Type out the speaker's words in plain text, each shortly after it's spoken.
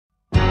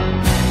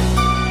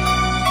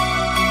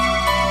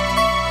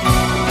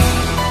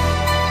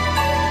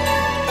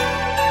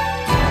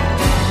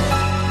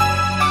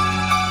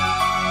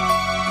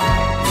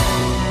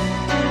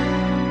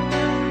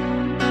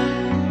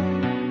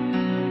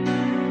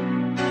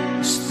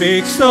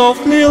Speak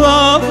softly,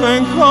 love,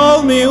 and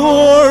call me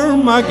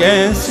warm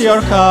against your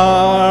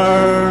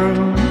heart.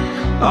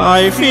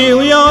 I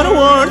feel your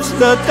words,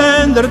 the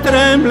tender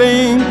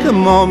trembling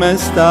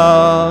moments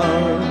start.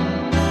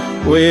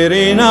 We're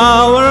in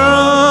our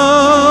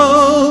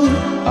world,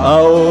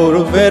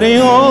 our very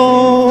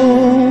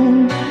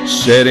own,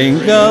 sharing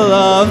a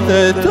love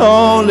that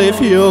only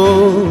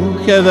few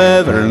have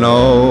ever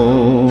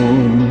known.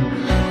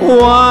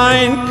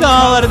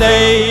 Wine-colored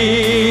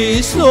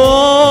days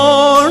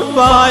worn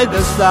by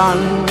the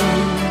sun,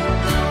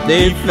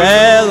 deep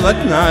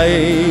velvet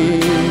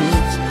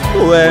nights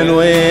when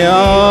we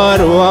are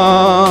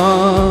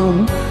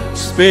one.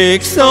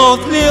 Speak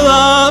softly,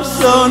 love,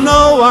 so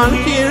no one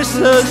hears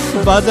us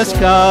but the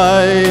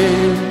sky.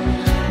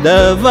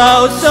 The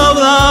vows of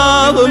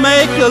love we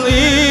make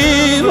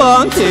live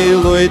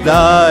until we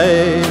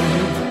die.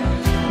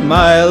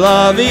 My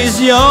love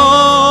is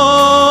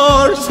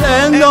yours,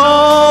 and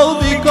all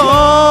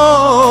because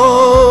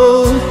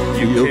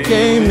you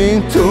came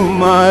into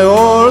my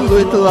world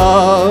with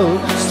love,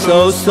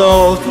 so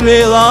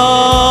softly,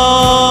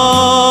 love.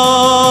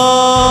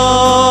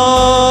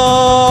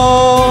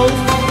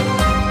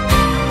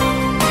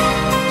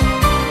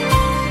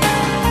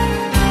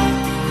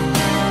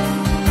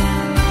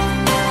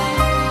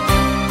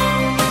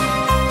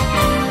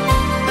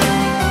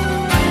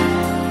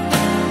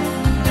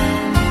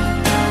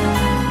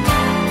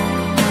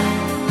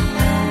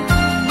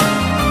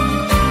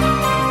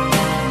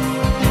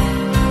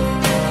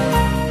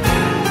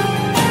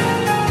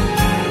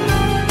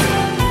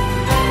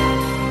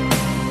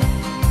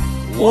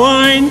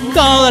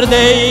 Wine-colored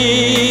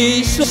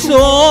days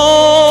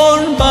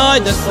worn by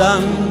the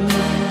sun,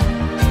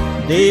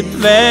 deep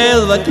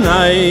velvet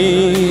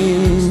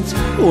nights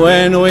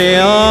when we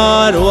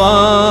are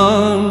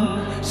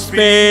one.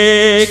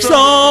 Speak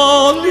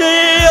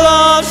softly,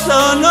 love, so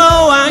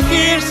no one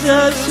hears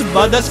us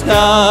but the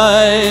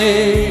sky.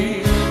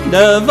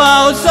 The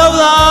vows of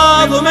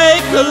love we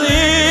make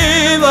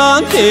live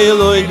until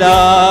we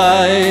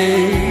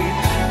die.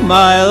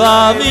 My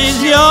love is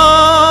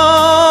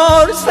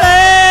yours,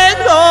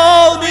 and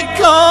all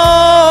because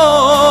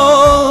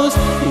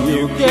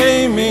you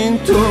came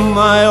into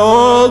my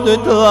world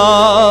with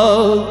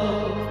love,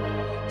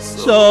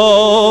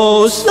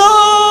 so